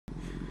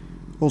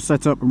all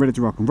set up and ready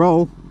to rock and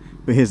roll.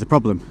 But here's the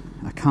problem,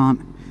 I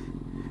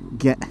can't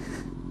get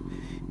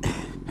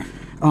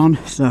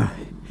on. So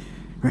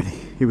ready,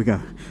 here we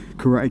go.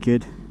 Karate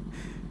Kid,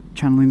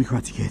 channeling the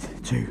Karate Kid.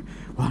 2,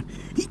 1.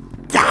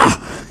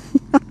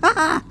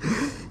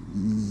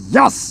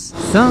 Yes!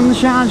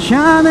 Sunshine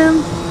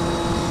shining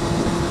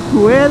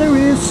where there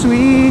is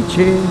sweet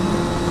cheer.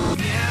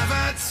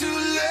 Never too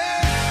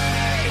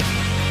late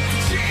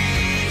to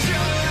change your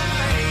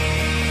life.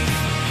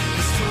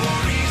 The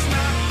story's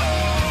not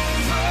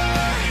over,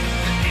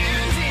 the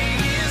ending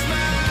is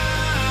mine.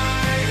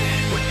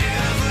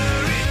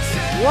 Whatever it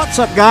takes. What's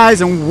up,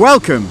 guys, and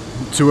welcome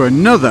to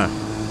another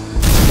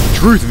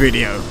truth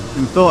video.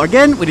 And thought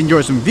again we'd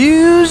enjoy some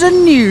views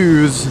and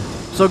news.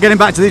 So getting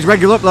back to these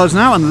regular uploads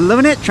now, I'm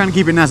loving it, trying to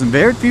keep it nice and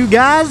varied for you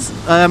guys.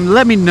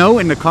 Let me know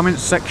in the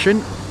comments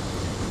section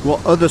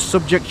what other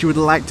subjects you would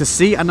like to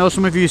see. I know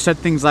some of you said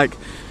things like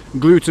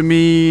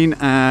glutamine,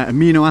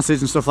 amino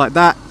acids and stuff like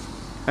that.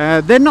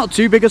 They're not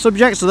too big a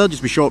subject, so they'll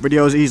just be short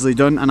videos, easily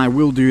done, and I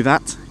will do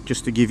that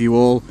just to give you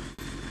all,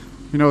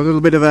 you know, a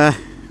little bit of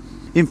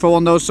info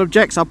on those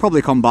subjects. I'll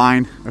probably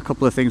combine a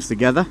couple of things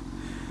together.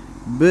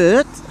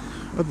 But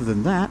other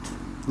than that,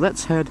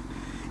 let's head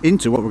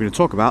into what we're going to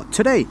talk about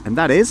today, and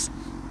that is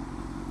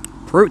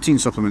protein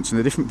supplements and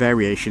the different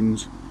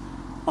variations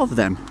of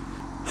them.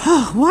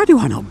 Why do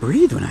I not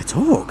breathe when I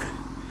talk?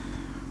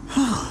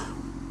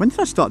 When did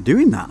I start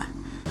doing that?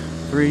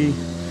 3,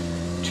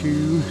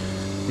 2,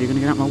 are you going to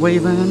get out my way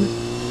then?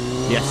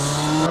 Yes.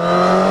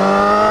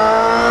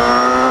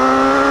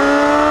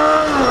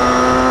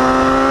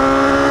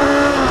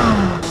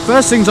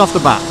 First things off the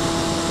bat,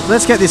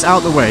 let's get this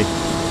out the way.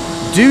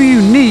 Do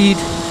you need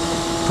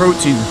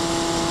protein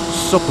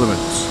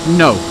supplements?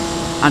 No.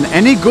 And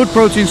any good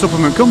protein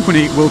supplement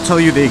company will tell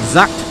you the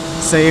exact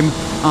same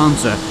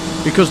answer,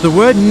 because the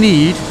word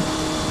need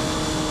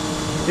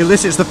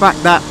elicits the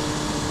fact that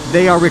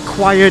they are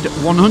required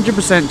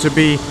 100% to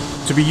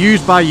be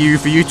used by you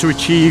for you to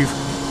achieve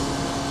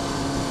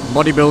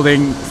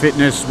bodybuilding,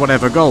 fitness,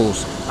 whatever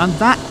goals. And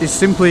that is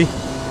simply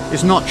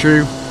is not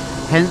true,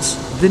 hence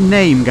the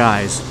name,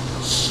 guys.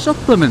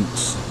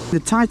 Supplements. The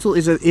title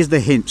is the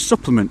hint,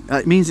 supplement.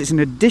 It means it's an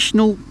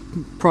additional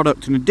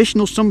product, an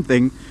additional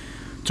something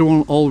to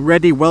an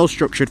already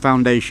well-structured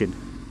foundation.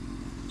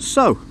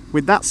 So,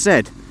 with that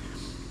said,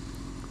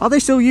 are they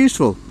still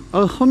useful?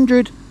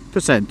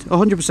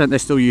 100% they're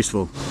still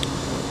useful.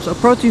 So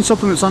protein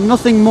supplements are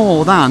nothing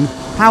more than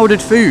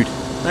powdered food.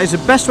 That is the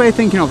best way of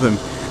thinking of them.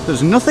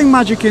 There's nothing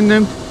magic in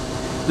them.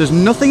 There's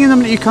nothing in them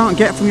that you can't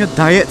get from your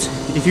diet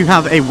if you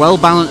have a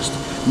well-balanced,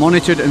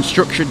 monitored and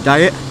structured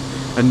diet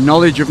and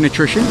knowledge of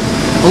nutrition.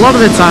 A lot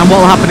of the time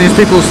what will happen is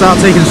people start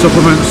taking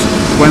supplements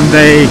when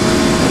they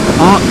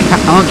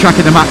aren't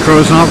tracking the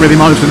macros and aren't really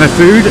monitoring their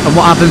food, and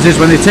what happens is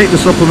when they take the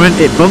supplement,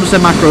 it bumps their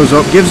macros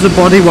up, gives the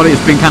body what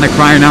it's been kind of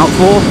crying out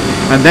for,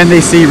 and then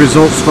they see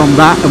results from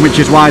that, and which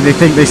is why they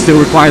think they still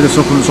require the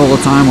supplements all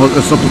the time, or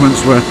the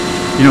supplements were,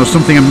 you know,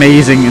 something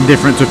amazing and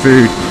different to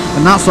food.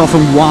 And that's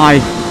often why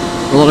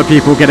a lot of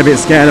people get a bit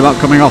scared about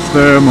coming off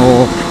them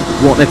or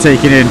what they're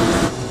taking in.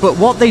 But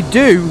what they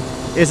do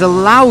is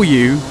allow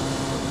you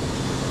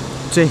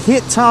to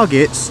hit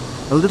targets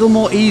a little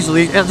more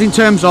easily, as in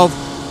terms of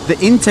the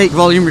intake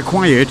volume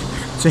required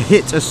to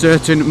hit a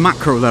certain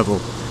macro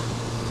level.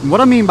 And what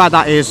I mean by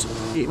that is,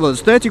 well,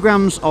 it's 30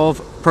 grams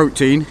of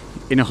protein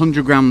in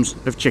 100 grams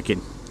of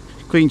chicken,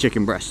 clean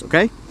chicken breast,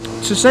 okay?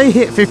 To say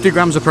hit 50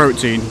 grams of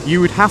protein,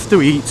 you would have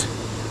to eat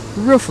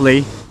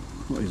roughly,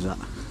 what is that?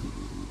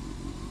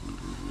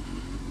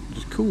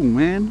 It's cool,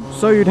 man.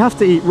 So you'd have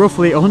to eat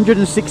roughly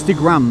 160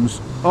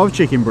 grams of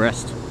chicken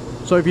breast.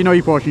 So if you know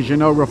your portions, you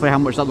know roughly how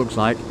much that looks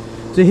like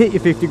to hit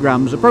your 50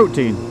 grams of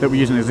protein that we're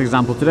using as an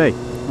example today.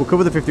 We'll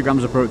cover the 50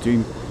 grams of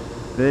protein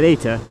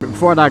later, but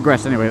before I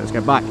digress anyway, let's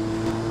get back.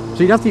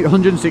 So you'd have to eat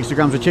 160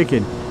 grams of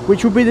chicken,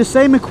 which would be the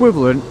same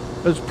equivalent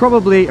as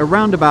probably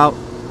around about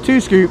 2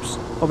 scoops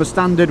of a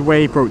standard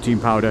whey protein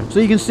powder. So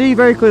you can see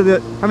very clearly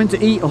that having to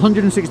eat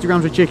 160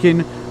 grams of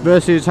chicken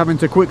versus having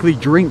to quickly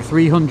drink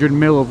 300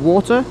 ml of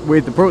water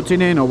with the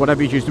protein in, or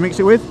whatever you choose to mix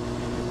it with,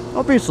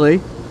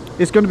 obviously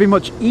it's going to be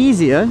much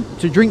easier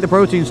to drink the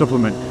protein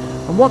supplement.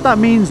 And what that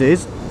means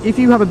is, if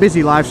you have a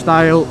busy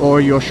lifestyle, or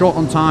you're short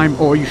on time,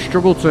 or you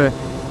struggle to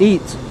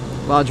eat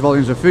large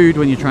volumes of food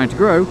when you're trying to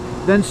grow,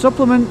 then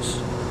supplements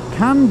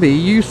can be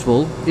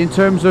useful in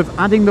terms of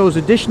adding those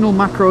additional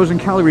macros and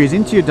calories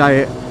into your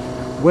diet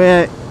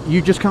where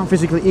you just can't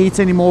physically eat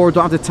anymore, or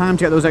don't have the time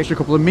to get those extra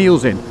couple of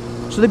meals in.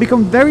 So they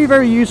become very,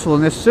 very useful,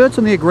 and they're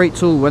certainly a great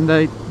tool when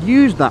they're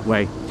used that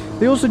way.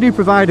 They also do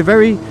provide a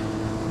very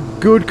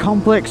good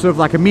complex of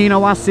like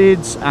amino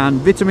acids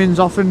and vitamins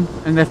often,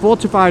 and they're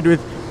fortified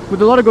with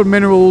a lot of good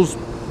minerals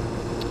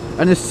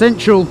and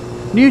essential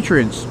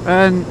nutrients,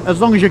 and as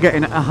long as you're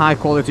getting a high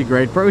quality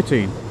grade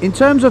protein. In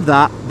terms of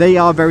that, they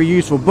are very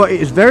useful, but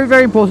it is very,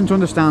 very important to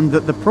understand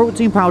that the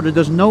protein powder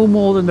does no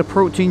more than the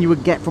protein you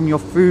would get from your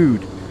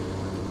food.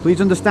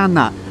 Please understand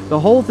that. The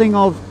whole thing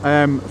of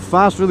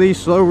fast release,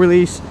 slow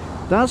release,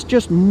 that's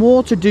just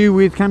more to do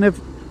with kind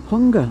of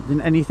hunger than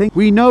anything.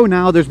 We know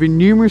now, there's been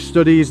numerous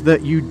studies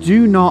that you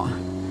do not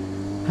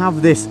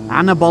have this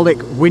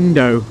anabolic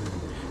window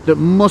that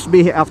must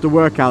be hit after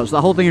workouts.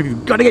 The whole thing of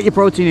you've got to get your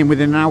protein in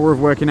within an hour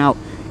of working out,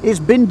 it's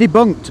been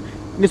debunked.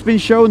 It's been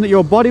shown that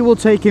your body will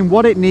take in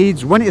what it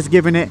needs when it's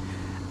given it,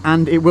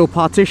 and it will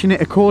partition it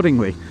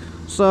accordingly.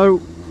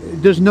 So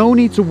there's no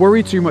need to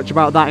worry too much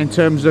about that in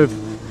terms of,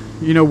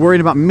 you know,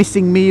 worrying about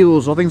missing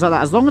meals or things like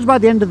that. As long as by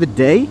the end of the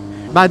day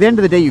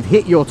you've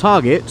hit your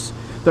targets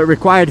that are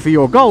required for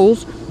your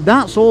goals,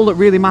 that's all that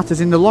really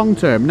matters in the long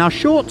term. Now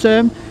short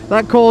term,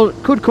 that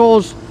could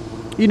cause,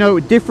 you know,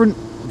 different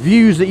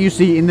views that you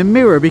see in the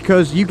mirror,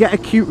 because you get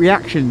acute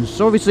reactions.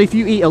 So obviously if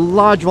you eat a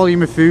large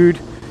volume of food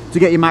to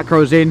get your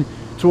macros in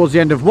towards the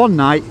end of one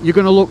night, you're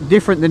going to look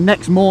different the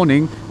next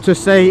morning to,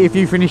 say, if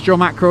you finished your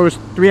macros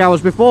 3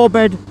 hours before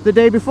bed the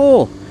day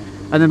before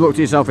and then looked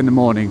at yourself in the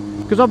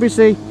morning, because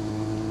obviously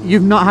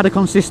you've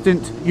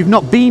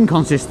not been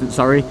consistent,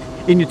 sorry,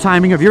 in your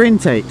timing of your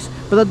intakes.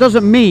 But that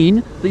doesn't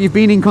mean that you've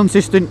been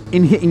inconsistent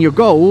in hitting your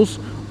goals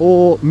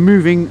or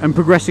moving and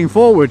progressing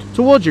forward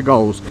towards your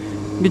goals.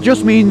 It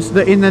just means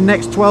that in the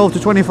next 12 to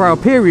 24 hour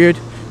period,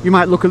 you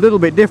might look a little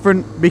bit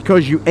different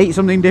because you ate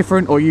something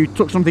different or you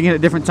took something in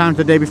at different times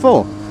the day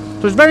before.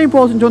 So it's very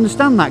important to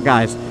understand that,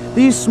 guys.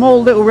 These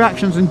small little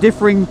reactions and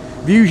differing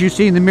views you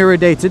see in the mirror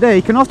day to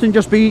day can often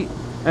just be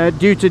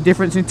due to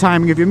difference in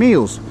timing of your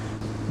meals.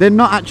 They're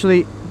not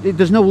actually,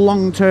 there's no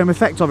long-term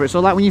effect of it. So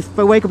like when you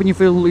wake up and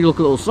you look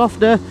a little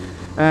softer,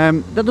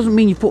 that doesn't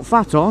mean you've put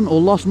fat on or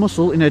lost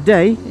muscle in a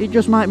day. It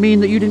just might mean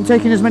that you didn't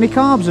take in as many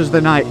carbs as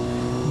the night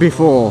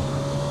before.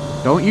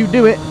 Don't you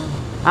do it.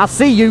 I'll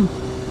see you.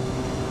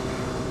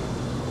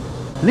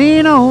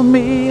 Lean on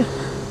me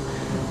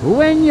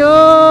when you're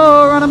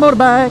on a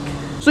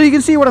motorbike. So you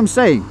can see what I'm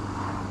saying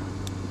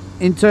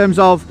in terms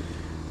of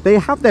they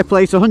have their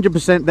place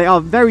 100%. They are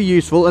very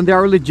useful and they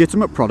are a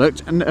legitimate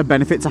product and a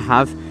benefit to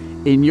have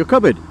in your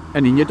cupboard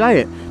and in your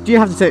diet. Do you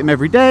have to take them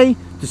every day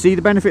to see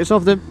the benefits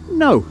of them?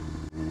 No.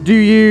 Do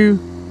you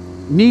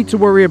need to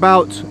worry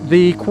about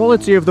the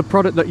quality of the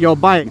product that you're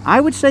buying? I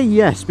would say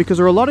yes, because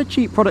there are a lot of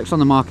cheap products on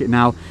the market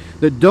now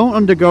that don't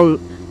undergo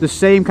the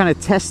same kind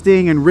of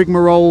testing and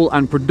rigmarole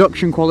and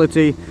production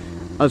quality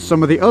as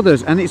some of the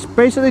others. And it's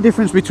basically the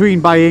difference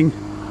between buying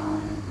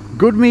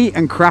good meat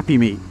and crappy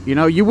meat. You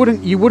know, you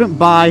wouldn't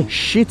buy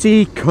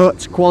shitty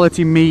cut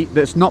quality meat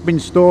that's not been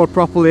stored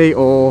properly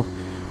or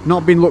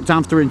not been looked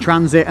after in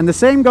transit. And the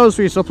same goes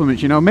for your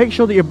supplements. You know, make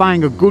sure that you're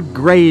buying a good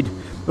grade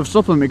of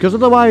supplement, because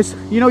otherwise,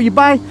 you know,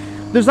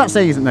 there's that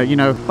saying, isn't there, you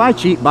know, buy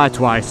cheap, buy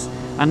twice.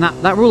 And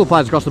that rule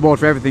applies across the board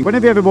for everything. When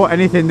have you ever bought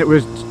anything that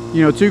was,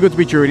 you know, too good to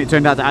be true and it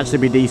turned out to actually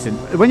be decent?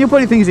 When you're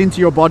putting things into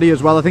your body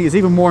as well, I think it's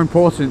even more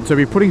important to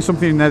be putting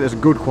something in there that's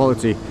good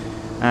quality.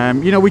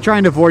 You know, we try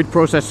and avoid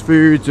processed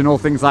foods and all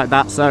things like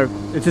that, so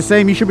it's the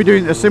same. You should be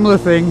doing a similar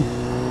thing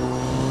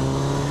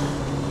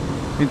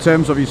in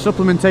terms of your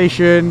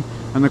supplementation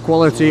and the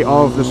quality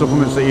of the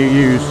supplements that you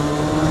use.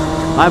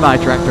 Bye bye,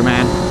 tractor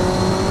man.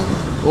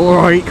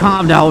 Alright,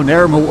 calm down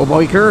there,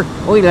 motorbiker.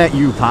 I'll let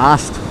you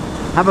past.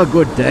 Have a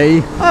good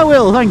day. I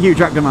will, thank you,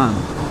 tractor man.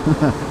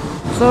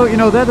 So, you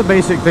know, they're the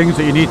basic things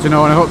that you need to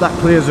know, and I hope that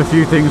clears a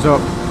few things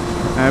up.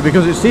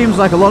 Because it seems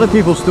like a lot of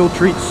people still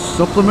treat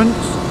supplements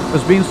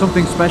as being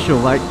something special.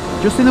 Like,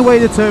 just in the way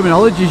the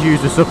terminology is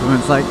used with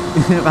supplements, like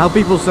how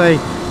people say,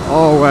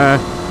 oh,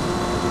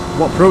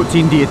 what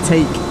protein do you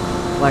take?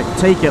 Like,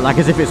 take it like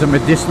as if it's a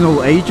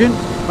medicinal agent.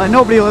 Like,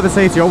 nobody will ever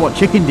say to you, oh, what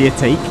chicken do you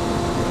take?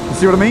 You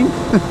see what I mean?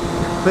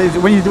 But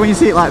when you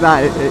see it like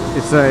that,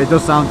 it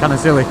does sound kind of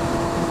silly.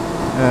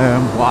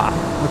 Wow,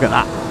 look at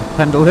that.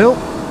 Pendle Hill.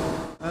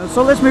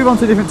 So let's move on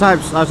to different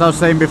types, as I was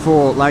saying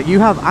before. Like, you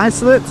have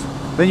isolate,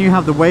 then you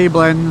have the whey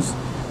blends,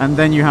 and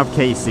then you have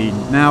casein.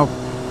 Now,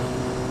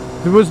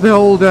 there was the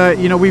old,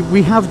 you know,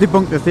 we have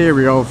debunked the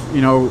theory of,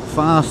 you know,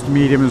 fast,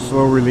 medium, and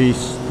slow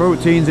release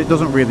proteins. It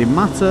doesn't really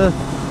matter.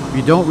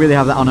 You don't really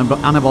have that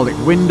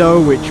anabolic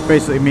window, which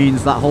basically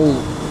means that whole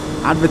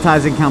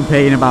advertising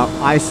campaign about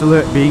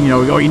isolate being, you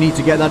know, oh, you need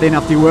to get that in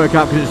after your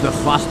workout because it's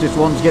the fastest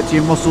one to get to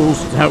your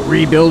muscles to help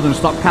rebuild and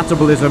stop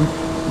catabolism.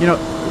 You know,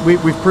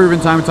 we've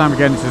proven time and time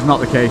again this is not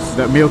the case,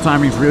 that meal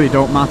timings really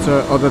don't matter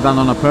other than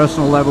on a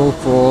personal level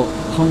for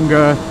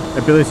hunger,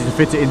 ability to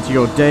fit it into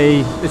your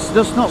day. It's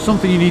just not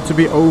something you need to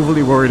be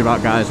overly worried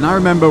about, guys. And I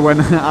remember when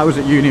I was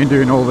at uni and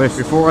doing all this,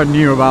 before I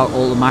knew about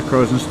all the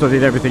macros and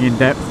studied everything in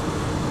depth,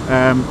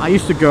 I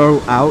used to go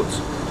out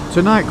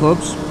to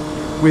nightclubs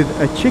with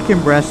a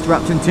chicken breast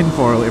wrapped in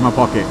tinfoil in my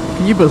pocket.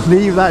 Can you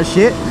believe that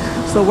shit?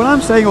 So when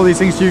I'm saying all these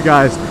things to you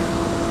guys,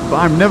 but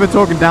I'm never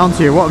talking down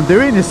to you, what I'm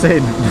doing is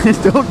saying,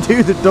 don't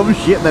do the dumb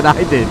shit that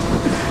I did,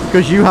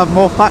 because you have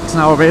more facts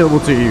now available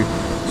to you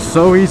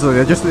so easily.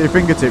 They're just at your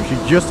fingertips. You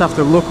just have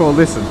to look or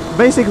listen.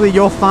 Basically,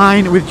 you're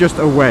fine with just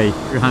a whey.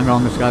 Hang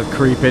on, this guy's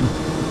creeping.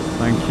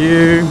 Thank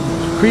you.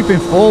 Creeping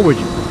forward.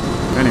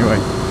 Anyway,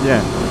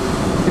 yeah.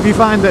 If you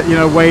find that, you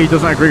know, whey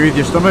doesn't agree with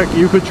your stomach,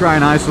 you could try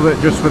and isolate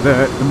just for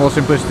the more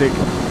simplistic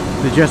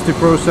digestive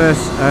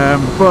process.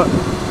 But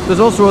there's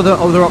also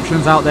other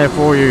options out there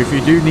for you. If you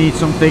do need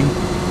something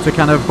to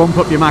kind of bump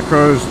up your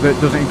macros that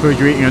doesn't include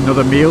you eating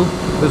another meal.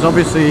 There's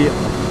obviously,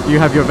 you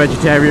have your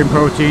vegetarian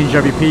proteins, you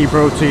have your pea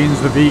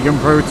proteins, the vegan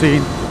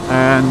protein,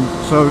 and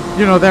so,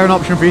 you know, they're an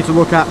option for you to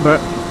look at. But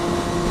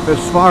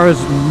as far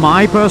as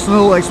my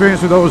personal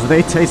experience with those,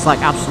 they taste like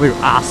absolute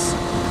ass.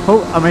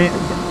 Oh, I mean,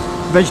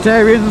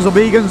 vegetarians or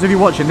vegans, if you're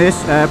watching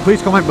this,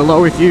 please comment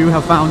below if you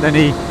have found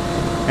any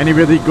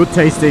really good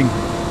tasting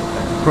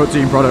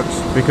protein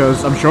products,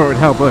 because I'm sure it would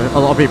help a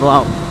lot of people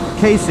out.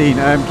 Casein,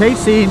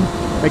 casein,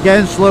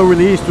 again, slow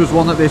released, was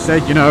one that they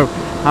said, you know,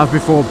 have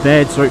before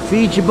bed, so it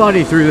feeds your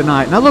body through the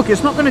night. Now look,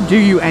 it's not going to do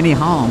you any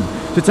harm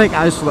to take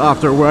isolate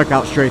after a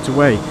workout straight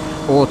away,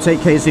 or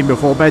take casein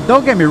before bed.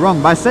 Don't get me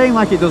wrong, by saying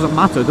like it doesn't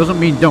matter doesn't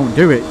mean don't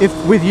do it. If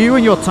with you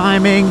and your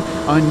timing,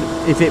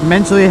 and if it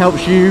mentally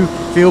helps you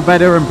feel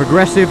better and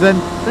progressive,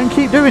 then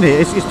keep doing it.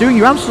 It's doing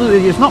you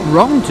absolutely, it's not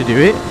wrong to do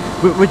it,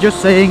 but we're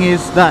just saying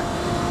is that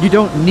you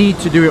don't need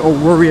to do it or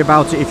worry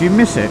about it if you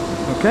miss it,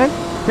 okay?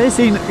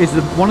 Casein is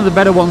one of the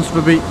better ones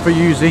for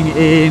using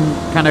in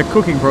kind of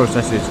cooking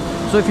processes.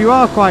 So if you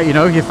are quite, you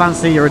know, you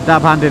fancy you're a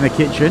dab hand in the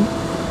kitchen,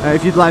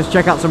 if you'd like to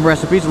check out some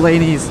recipes,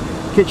 Lainey's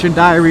Kitchen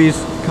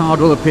Diaries card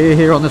will appear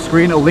here on the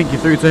screen. It'll link you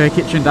through to her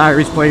Kitchen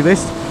Diaries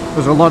playlist.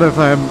 There's a lot of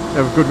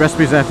good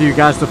recipes there for you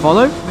guys to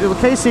follow.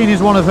 Casein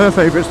is one of her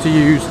favourites to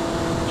use.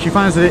 She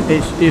finds that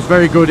it's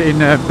very good in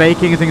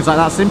baking and things like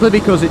that, simply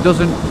because it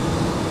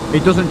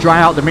doesn't dry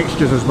out the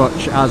mixtures as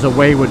much as a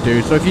whey would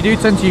do. So if you do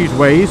tend to use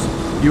wheys,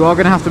 you are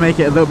going to have to make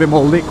it a little bit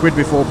more liquid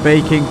before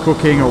baking,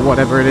 cooking, or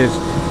whatever it is.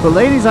 But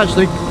Lainey's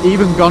actually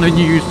even gone and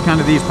used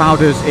kind of these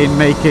powders in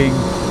making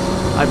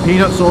like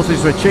peanut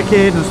sauces for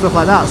chicken and stuff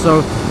like that.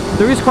 So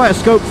there is quite a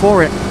scope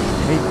for it.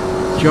 Hey,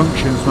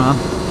 junctions, man.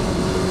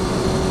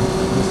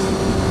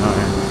 Oh,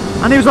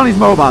 yeah. And he was on his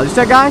mobile. Is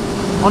that guy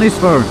on his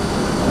phone?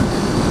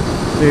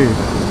 Dude.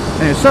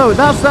 Anyway, so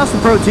that's the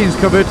proteins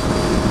covered.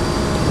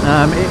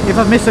 If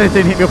I've missed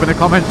anything, hit me up in the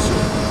comments.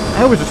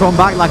 I always return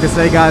back, like I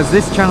say guys,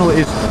 this channel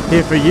is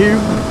here for you.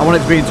 I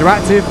want it to be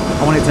interactive,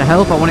 I want it to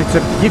help, I want it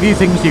to give you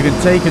things you can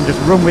take and just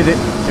run with it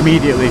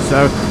immediately.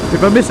 So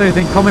if I miss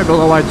anything, comment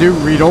below. I do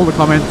read all the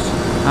comments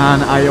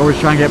and I always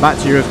try and get back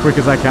to you as quick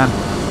as I can.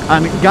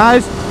 And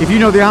guys, if you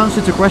know the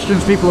answer to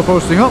questions people are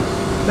posting up,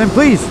 then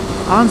please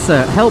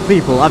answer, help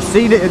people. I've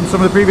seen it in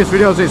some of the previous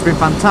videos, it's been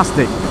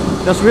fantastic.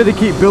 Let's really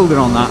keep building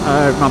on that.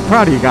 I'm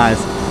proud of you guys,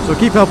 so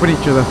keep helping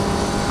each other.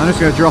 I'm just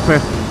going to drop a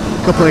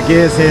couple of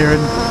gears here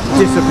and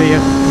disappear.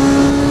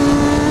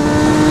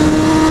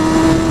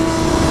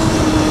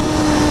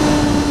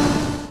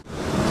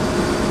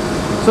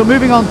 So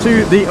moving on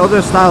to the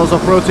other styles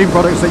of protein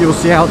products that you'll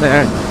see out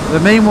there, the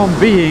main one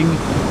being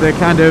the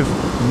kind of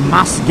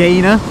mass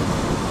gainer.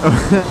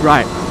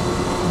 Right,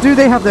 do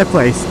they have their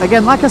place?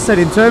 Again, like I said,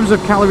 in terms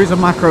of calories and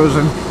macros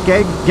and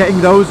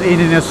getting those in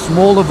a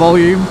smaller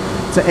volume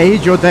to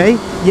aid your day,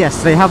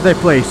 yes, they have their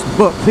place.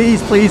 But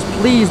please, please,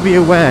 please be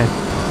aware,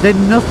 they're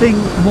nothing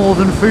more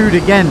than food.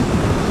 Again,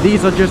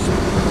 these are just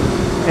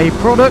a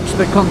product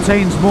that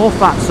contains more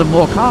fats and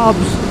more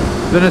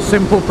carbs than a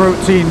simple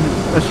protein,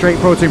 a straight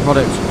protein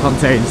product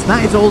contains.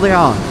 That is all they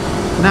are.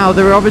 Now,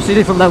 there are obviously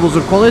different levels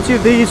of quality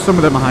of these. Some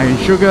of them are high in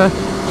sugar,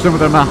 some of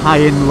them are high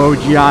in low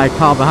GI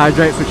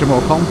carbohydrates, which are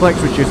more complex,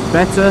 which is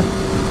better.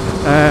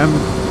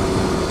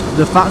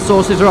 The fat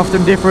sources are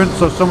often different,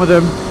 so some of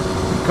them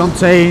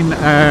contain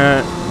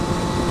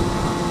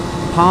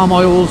palm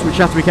oils, which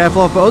you have to be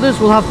careful of, but others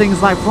will have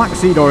things like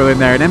flaxseed oil in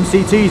there and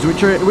MCTs,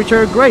 which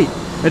are a great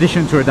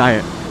addition to a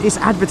diet. It's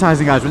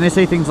advertising, guys, when they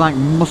say things like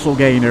muscle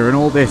gainer and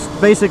all this.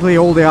 Basically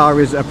all they are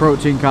is a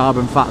protein, carb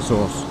and fat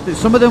source.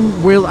 Some of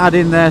them will add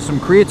in there some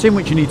creatine,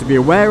 which you need to be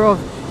aware of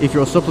if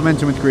you're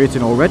supplementing with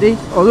creatine already.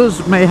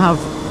 Others may have,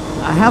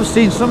 I have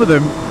seen some of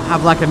them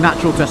have like a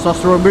natural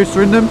testosterone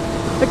booster in them.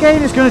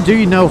 Again, it's going to do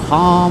you no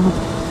harm.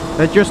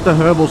 They're just a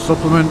herbal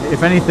supplement.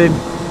 If anything,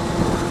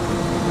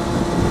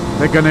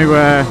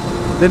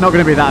 they're not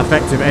going to be that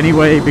effective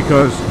anyway,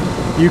 because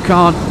you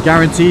can't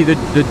guarantee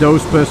the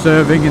dose per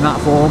serving in that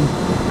form,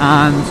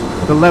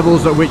 and the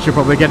levels at which you're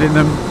probably getting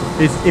them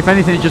is, if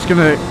anything, it's just going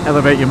to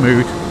elevate your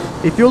mood.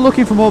 If you're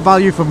looking for more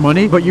value for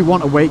money but you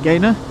want a weight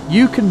gainer,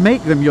 you can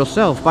make them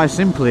yourself by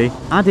simply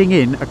adding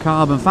in a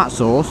carb and fat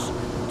source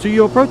to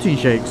your protein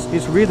shakes.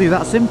 It's really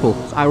that simple.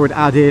 I would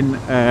add in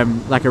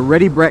like a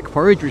ready break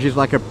porridge, which is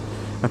like a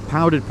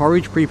powdered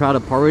porridge,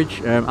 pre-powdered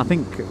porridge. I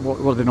think what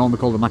do they normally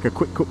call them, like a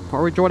quick cook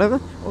porridge or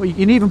whatever. Or you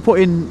can even put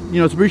in,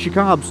 you know, to boost your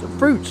carbs,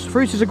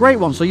 fruits is a great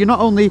one. So you're not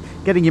only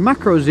getting your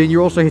macros in,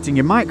 you're also hitting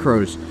your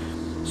micros.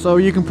 So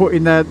you can put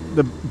in there,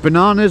 the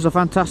bananas are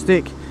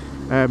fantastic.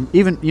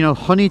 Even, you know,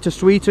 honey to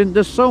sweeten.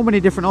 There's so many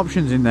different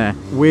options in there,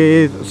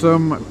 with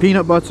some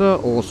peanut butter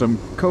or some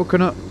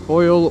coconut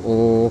oil,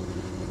 or,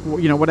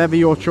 you know, whatever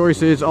your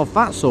choice is of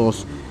fat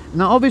source.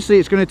 Now obviously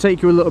it's going to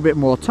take you a little bit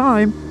more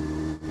time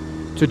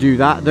to do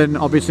that than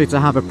obviously to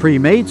have a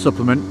pre-made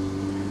supplement,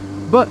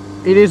 but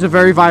it is a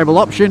very viable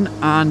option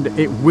and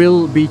it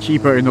will be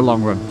cheaper in the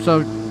long run.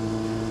 So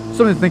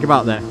something to think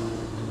about there.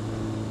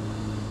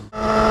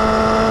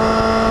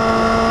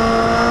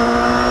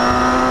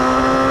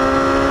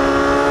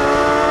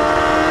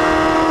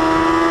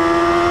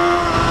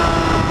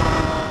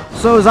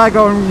 So as I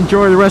go and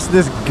enjoy the rest of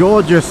this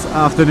gorgeous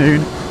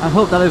afternoon, I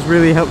hope that has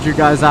really helped you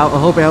guys out. I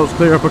hope it helps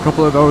clear up a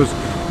couple of those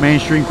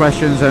mainstream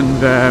questions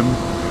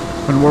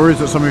and worries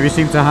that some of you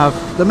seem to have.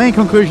 The main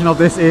conclusion of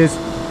this is,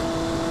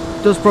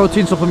 does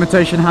protein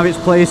supplementation have its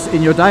place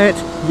in your diet?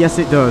 Yes,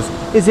 it does.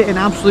 Is it an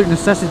absolute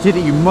necessity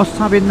that you must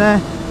have in there?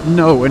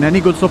 No, and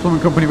any good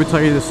supplement company would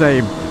tell you the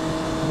same.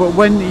 But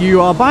when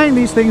you are buying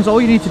these things,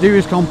 all you need to do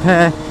is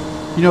compare,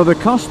 you know, the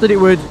cost that it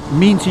would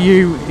mean to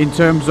you in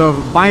terms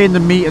of buying the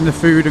meat and the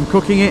food and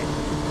cooking it,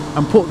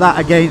 and put that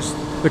against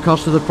the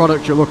cost of the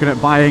product you're looking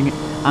at buying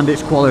and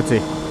its quality.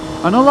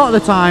 And a lot of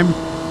the time,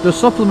 the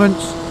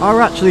supplements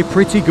are actually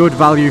pretty good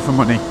value for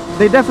money.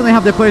 They definitely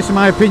have their place in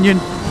my opinion.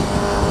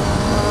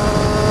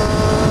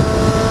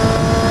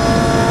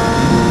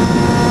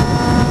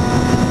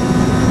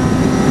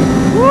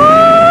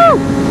 Woo!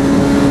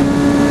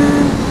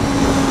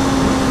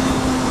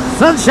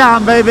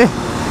 Sunshine, baby!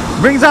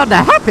 Brings out the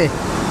happy!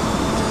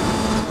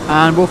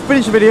 And we'll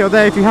finish the video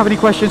there. If you have any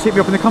questions, hit me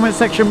up in the comment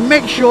section.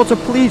 Make sure to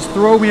please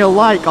throw me a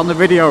like on the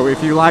video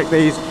if you like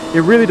these.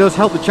 It really does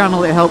help the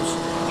channel. It helps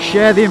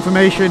share the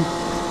information.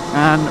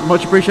 And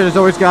much appreciated as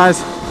always,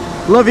 guys.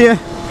 Love you,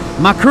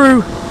 my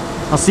crew.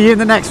 I'll see you in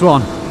the next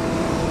one.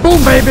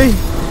 Boom, baby.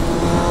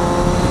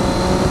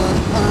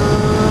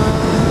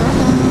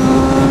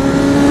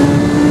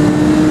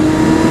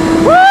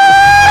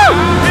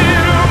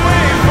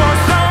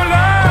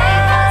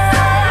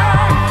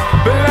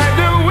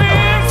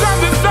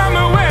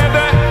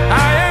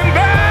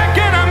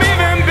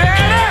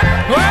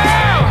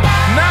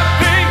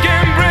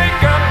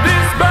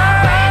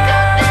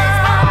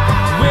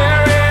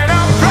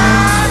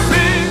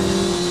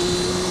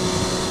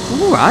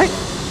 Alright,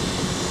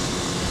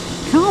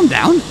 calm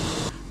down.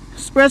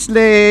 Express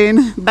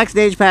lane,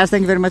 backstage pass,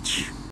 thank you very much.